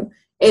have to.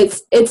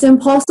 It's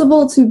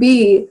impossible to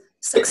be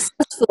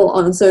successful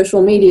on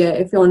social media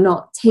if you're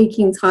not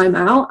taking time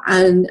out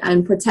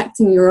and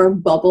protecting your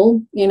own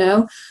bubble, you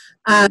know.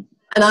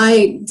 And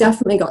I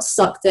definitely got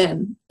sucked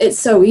in. It's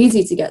so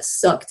easy to get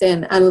sucked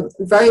in, and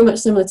very much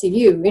similar to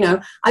you. You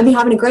know, I'd be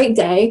having a great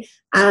day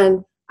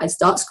and I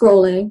start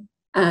scrolling,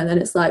 and then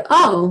it's like,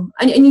 oh,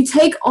 and you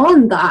take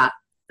on that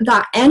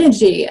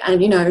energy,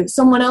 and, you know,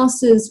 someone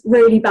else's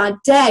really bad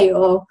day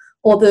or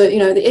the, you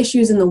know, the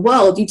issues in the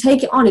world, you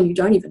take it on and you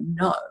don't even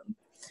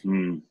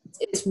know.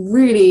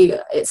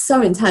 It's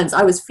so intense.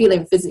 I was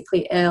feeling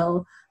physically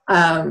ill,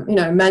 you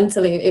know,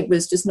 mentally it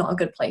was just not a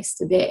good place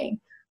to be.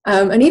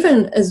 And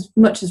even as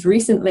much as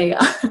recently,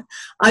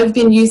 I've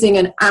been using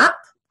an app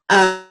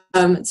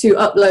to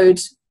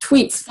upload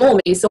tweets for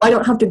me, so I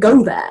don't have to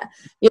go there.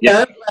 You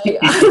know, like,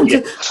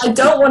 I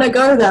don't want to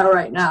go there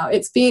right now.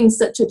 It's been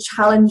such a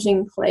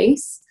challenging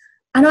place,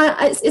 and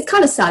it's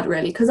kind of sad,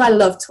 really, because I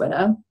love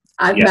Twitter.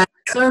 I've met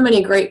so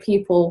many great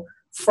people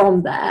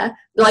from there,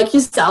 like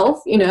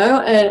yourself, you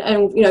know,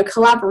 and you know,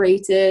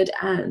 collaborated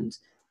and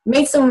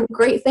made some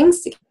great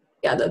things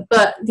together.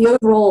 But the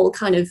overall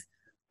kind of,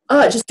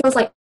 it just feels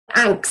like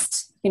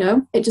angst, you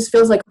know. It just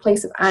feels like a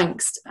place of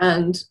angst,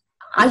 and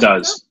I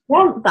don't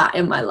want that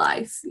in my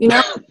life, you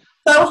know.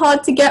 So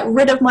hard to get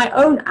rid of my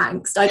own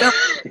angst. I don't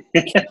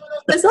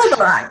this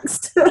other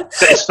angst.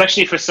 So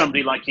especially for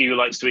somebody like you who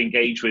likes to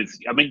engage with,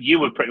 I mean, you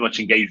were pretty much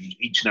engaged with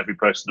each and every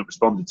person that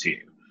responded to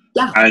you.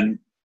 Yeah. And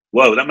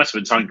whoa, that must have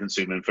been time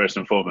consuming first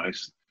and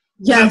foremost.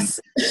 Yes.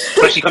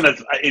 Especially kind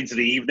of into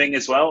the evening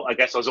as well. I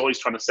guess I was always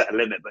trying to set a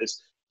limit, but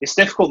it's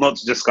difficult not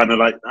to just kind of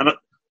like,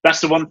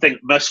 that's the one thing,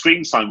 my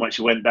screen time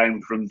actually went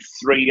down from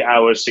 3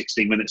 hours,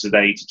 16 minutes a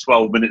day to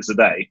 12 minutes a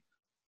day.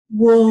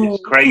 Whoa.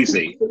 It's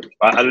crazy.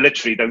 I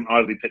literally don't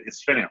hardly put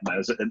this thing up there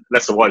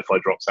unless the Wi-Fi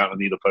drops out and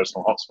need a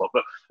personal hotspot,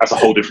 but that's a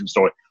whole different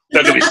story.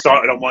 Don't get me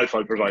started on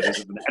Wi-Fi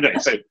providers. Anyway,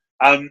 so,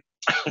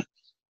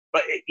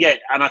 but yeah,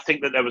 and I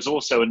think that there was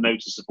also a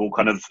noticeable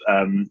kind of,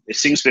 it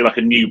seems to be like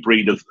a new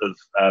breed of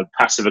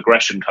passive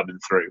aggression coming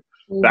through.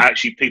 That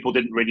actually people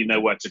didn't really know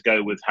where to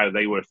go with how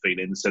they were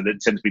feeling, so they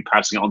tend to be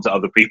passing it on to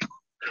other people.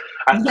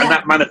 And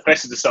that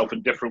manifested itself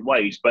in different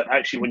ways, but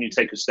actually when you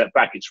take a step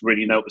back, it's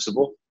really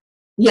noticeable.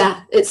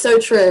 Yeah, it's so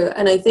true.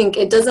 And I think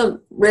it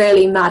doesn't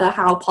really matter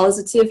how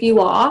positive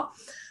you are.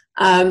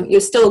 You're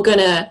still going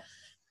to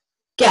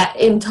get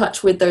in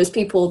touch with those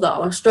people that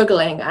are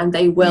struggling, and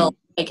they will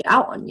take it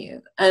out on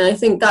you. And I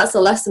think that's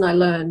a lesson I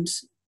learned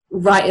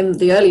right in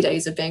the early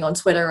days of being on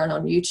Twitter and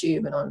on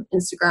YouTube and on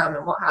Instagram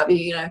and what have you.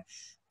 You know,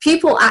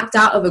 people act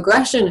out of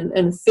aggression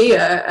and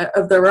fear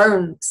of their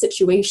own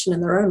situation in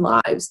their own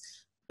lives,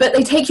 but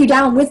they take you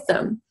down with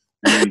them.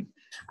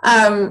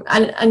 And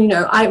you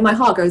know, my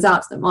heart goes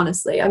out to them,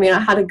 honestly. I mean, I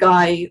had a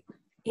guy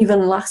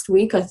even last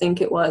week, I think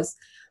it was,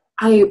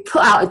 I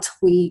put out a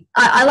tweet.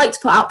 I like to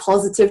put out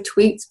positive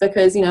tweets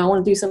because, you know, I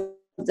want to do something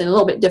a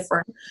little bit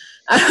different.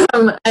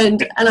 And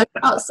I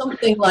put out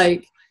something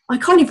like, I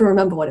can't even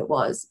remember what it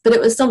was, but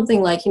it was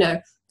something like, you know,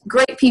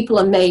 great people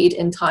are made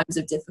in times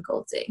of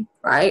difficulty,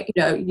 right?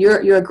 You know,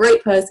 you're a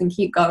great person,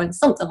 keep going,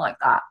 something like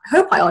that. I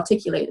hope I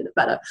articulated it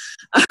better.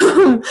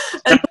 And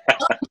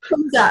he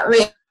comes at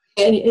me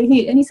and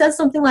he says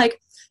something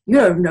like, you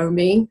don't know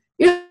me.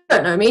 You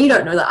don't know me. You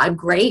don't know that I'm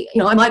great.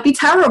 You know, I might be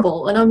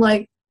terrible. And I'm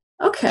like,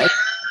 okay.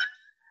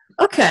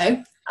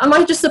 Am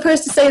I just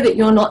supposed to say that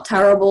you're not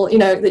terrible? You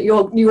know, that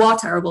you are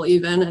terrible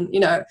even. And, you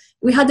know,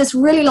 we had this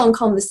really long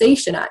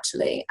conversation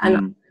actually.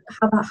 And I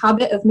have a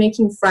habit of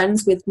making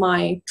friends with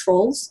my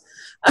trolls.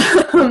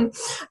 And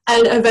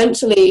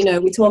eventually, you know,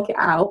 we talk it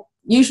out,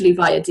 usually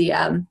via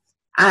DM.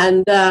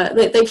 And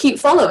they keep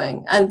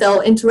following and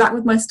they'll interact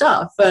with my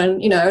stuff.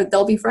 And, you know,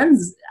 they'll be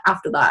friends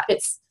after that.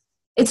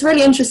 It's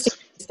really interesting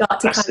to start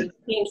to kind of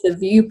change the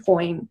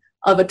viewpoint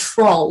of a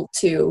troll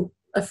to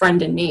a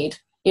friend in need.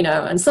 You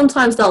know, and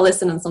sometimes they'll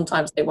listen and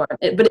sometimes they won't.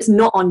 But it's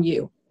not on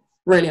you.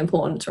 Really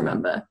important to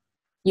remember.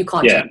 You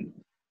can't. Yeah,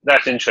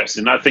 that's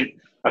interesting. I think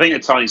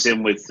it ties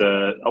in with,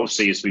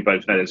 obviously, as we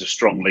both know, there's a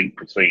strong link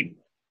between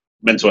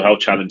mental health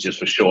challenges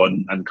for sure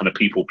and kind of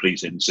people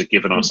pleasing, so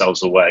giving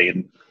ourselves away.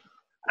 And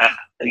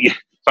yeah,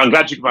 so I'm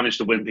glad you managed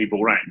to win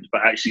people around.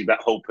 But actually,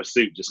 that whole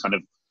pursuit just kind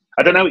of,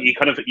 I don't know,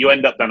 you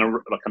end up down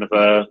a kind of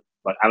a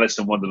like Alice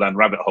in Wonderland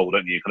rabbit hole,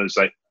 don't you? Kind of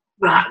say,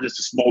 there's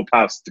a small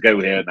path to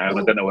go here now, and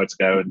I don't know where to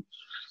go. And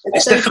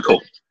it's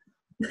difficult.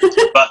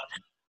 But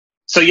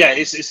so yeah,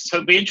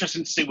 it'll be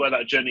interesting to see where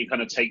that journey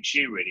kind of takes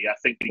you, really. I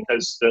think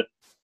because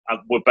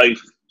we're both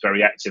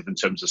very active in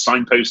terms of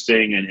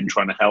signposting and in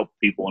trying to help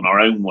people in our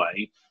own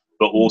way,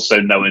 but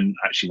also knowing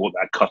actually what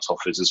that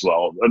cutoff is as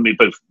well. I mean,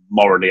 both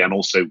morally and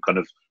also kind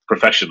of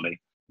professionally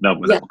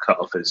knowing what that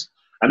cutoff is.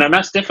 And then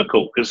that's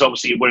difficult because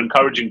obviously we're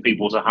encouraging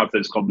people to have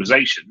those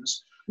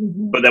conversations,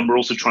 but then we're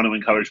also trying to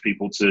encourage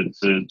people to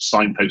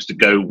signpost to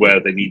go where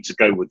they need to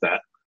go with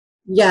that.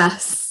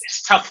 Yes.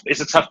 It's tough.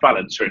 It's a tough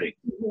balance, really.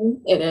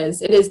 It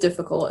is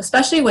difficult,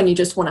 especially when you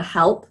just want to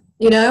help,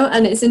 you know.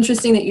 And it's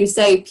interesting that you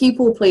say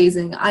people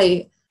pleasing.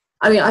 I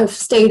mean, I've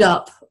stayed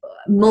up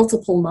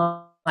multiple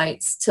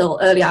nights till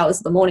early hours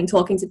of the morning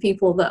talking to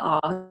people that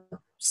are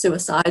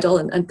suicidal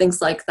and things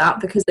like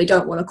that because they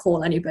don't want to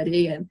call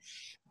anybody. And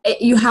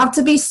you have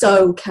to be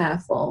so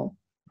careful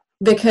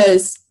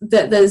because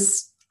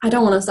there's, I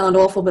don't want to sound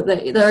awful, but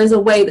there is a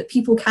way that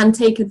people can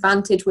take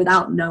advantage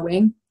without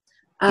knowing.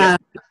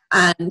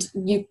 And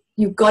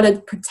you've got to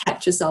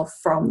protect yourself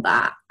from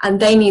that, and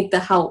they need the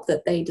help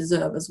that they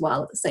deserve as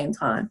well at the same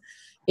time,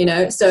 you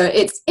know. So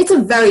it's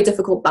a very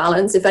difficult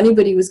balance. If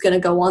anybody was going to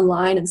go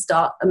online and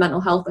start a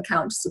mental health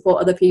account to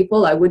support other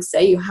people, I would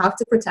say you have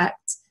to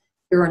protect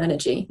your own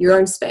energy, your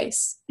own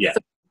space. Yeah, first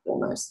and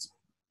foremost.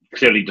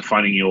 Clearly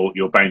defining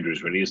your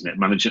boundaries, really, isn't it?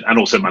 Managing and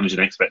also managing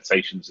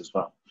expectations as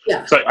well.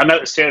 Yeah. So I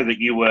noticed here that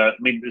you were, I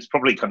mean, it's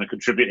probably kind of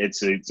contributed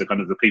to kind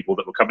of the people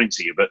that were coming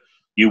to you, but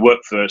you work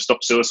for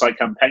Stop Suicide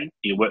Campaign.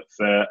 You work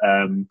for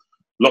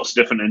lots of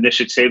different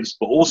initiatives,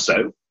 but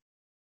also,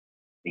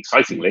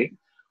 excitingly,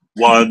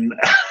 won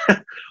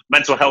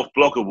Mental Health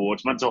Blog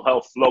Awards, Mental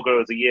Health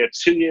Blogger of the Year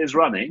 2 years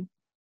running.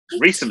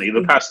 Recently,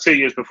 the past 2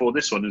 years before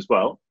this one as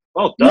well.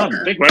 Well done.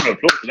 Big round of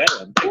applause for that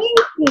one.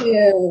 Thank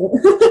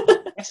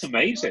you. That's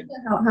amazing. I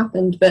don't know how it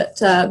happened,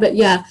 but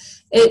yeah,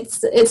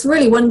 it's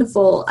really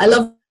wonderful. I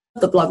love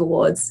the blog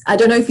awards. I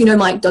don't know if you know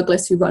Mike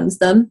Douglas, who runs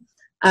them,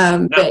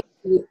 No. but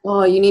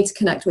you need to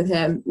connect with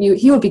him.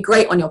 He would be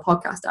great on your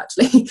podcast,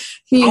 actually.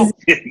 He's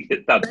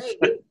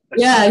great.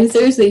 Yeah,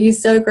 seriously,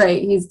 he's so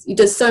great. He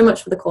does so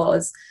much for the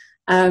cause,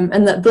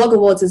 and that blog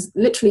awards has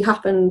literally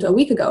happened a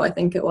week ago, I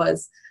think it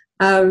was.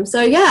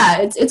 So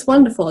yeah, it's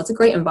wonderful. It's a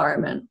great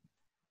environment.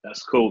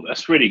 That's cool.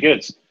 That's really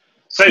good.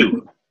 So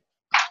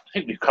I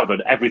think we've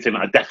covered everything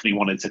that I definitely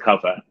wanted to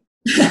cover.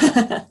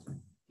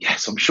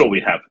 Yes, I'm sure we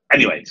have.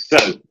 Anyway, so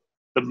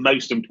the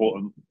most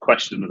important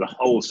question of the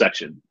whole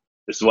session,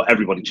 this is what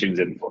everybody tunes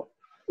in for.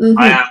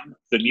 I am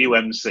the new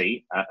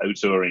MC at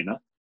O2 Arena.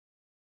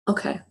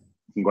 Okay.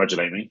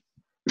 Congratulate me.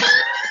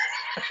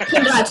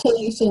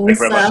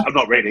 Congratulations. I'm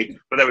not ready,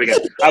 but there we go.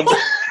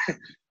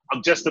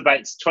 I'm just about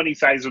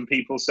 20,000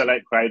 people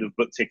sellout crowd have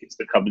booked tickets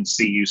to come and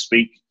see you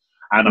speak.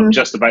 And I'm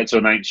just about to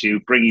announce you,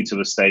 bring you to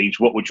the stage.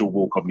 What would your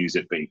walk-on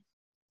music be?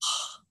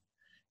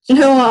 You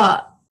know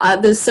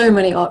what? There's so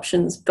many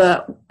options,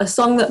 but a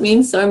song that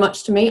means so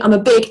much to me. I'm a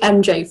big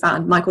MJ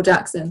fan, Michael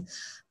Jackson.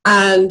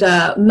 And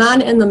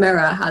Man in the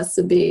Mirror has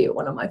to be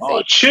one of my favorites.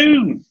 Oh,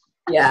 tune!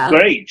 Yeah.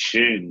 Great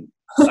tune.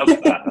 Love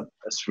that.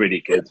 That's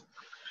really good.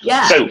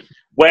 Yeah. So,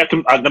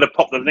 I'm going to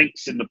pop the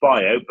links in the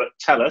bio, but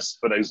tell us,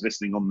 for those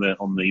listening on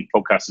the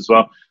podcast as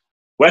well,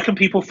 where can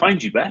people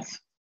find you, Beth?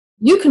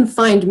 You can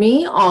find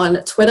me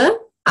on Twitter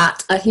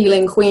at A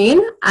Healing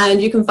Queen,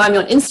 and you can find me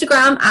on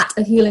Instagram at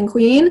A Healing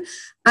Queen,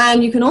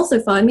 and you can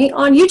also find me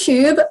on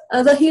YouTube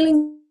as A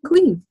Healing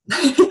Queen.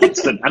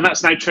 Excellent. And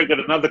that's now triggered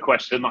another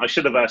question that I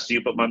should have asked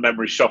you, but my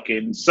memory's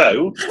shocking.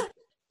 So,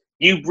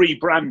 you've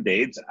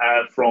rebranded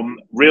from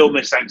Real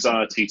Miss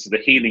Anxiety to The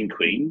Healing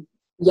Queen.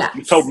 Yes.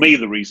 You told me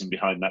the reason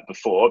behind that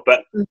before,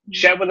 but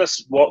share with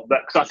us what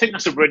that, because I think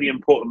that's a really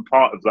important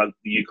part of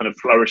you kind of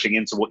flourishing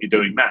into what you're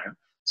doing now.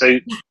 So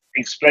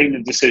explain the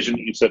decision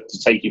that you took to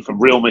take you from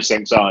Real Miss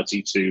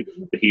Anxiety to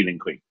The Healing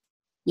Queen.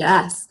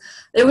 Yes,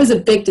 it was a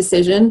big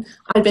decision.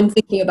 I'd been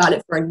thinking about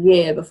it for a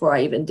year before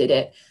I even did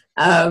it.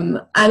 And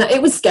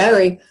it was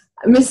scary.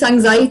 Miss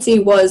Anxiety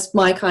was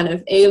my kind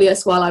of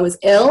alias while I was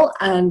ill,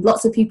 and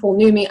lots of people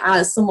knew me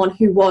as someone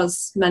who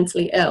was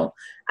mentally ill.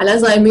 And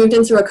as I moved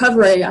into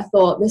recovery, I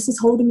thought, this is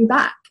holding me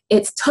back.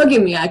 It's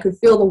tugging me. I could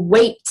feel the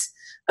weight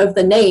of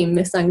the name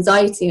Miss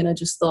Anxiety, and I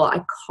just thought,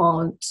 I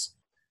can't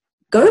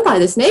go by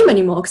this name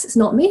anymore because it's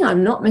not me.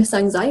 I'm not Miss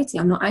Anxiety.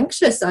 I'm not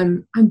anxious.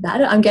 I'm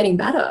better. I'm getting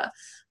better.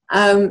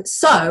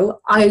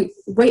 So I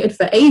waited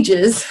for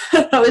ages.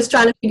 I was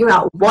trying to figure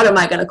out, what am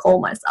I going to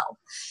call myself?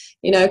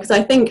 You know, because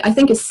I think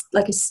it's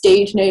like a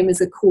stage name is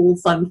a cool,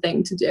 fun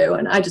thing to do,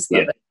 and I just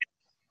love it.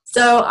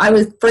 So I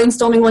was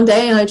brainstorming one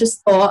day, and I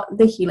just thought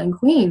The Healing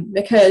Queen,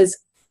 because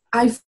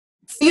I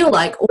feel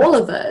like all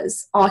of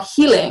us are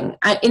healing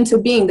into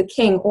being the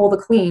king or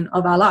the queen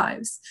of our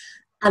lives.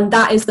 And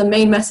that is the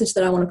main message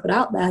that I want to put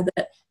out there,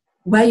 that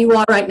where you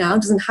are right now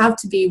doesn't have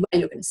to be where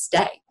you're going to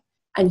stay,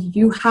 and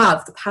you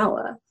have the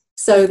power.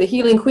 So The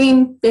Healing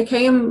Queen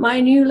became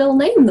my new little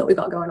name that we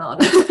got going on.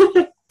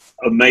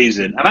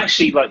 Amazing. And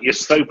actually, like, you're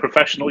so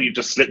professional, you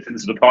just slipped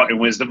into the parting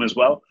wisdom as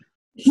well,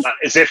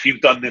 as if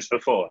you've done this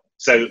before.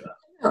 So,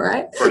 all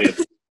right. Brilliant.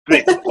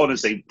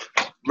 Honestly,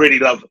 really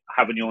love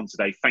having you on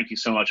today. Thank you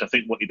so much. I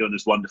think what you're doing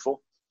is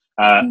wonderful.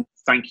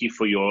 Thank you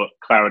for your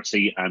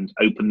clarity and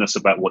openness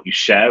about what you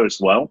share as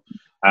well.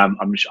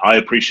 I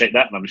appreciate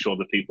that, and I'm sure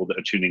the people that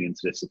are tuning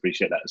into this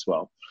appreciate that as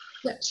well.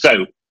 Yeah.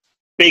 So,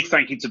 big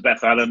thank you to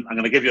Beth Allen. I'm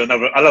going to give you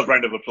I love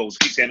round of applause.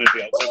 Keep the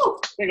energy up. So,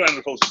 big round of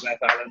applause to Beth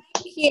Allen.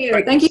 Thank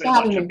you. Thank you so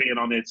much for being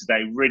on here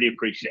today. Really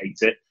appreciate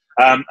it.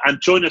 And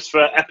join us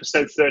for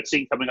episode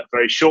 13 coming up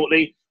very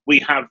shortly. We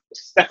have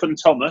Stephen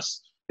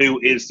Thomas, who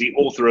is the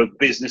author of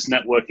Business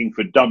Networking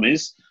for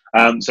Dummies.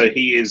 So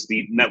he is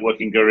the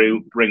networking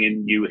guru,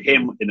 bringing you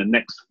him in the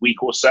next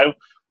week or so.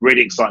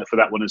 Really excited for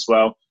that one as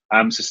well.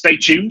 So stay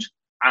tuned,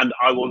 and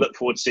I will look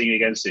forward to seeing you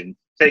again soon.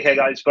 Take care,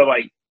 guys.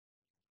 Bye-bye.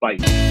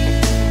 Bye.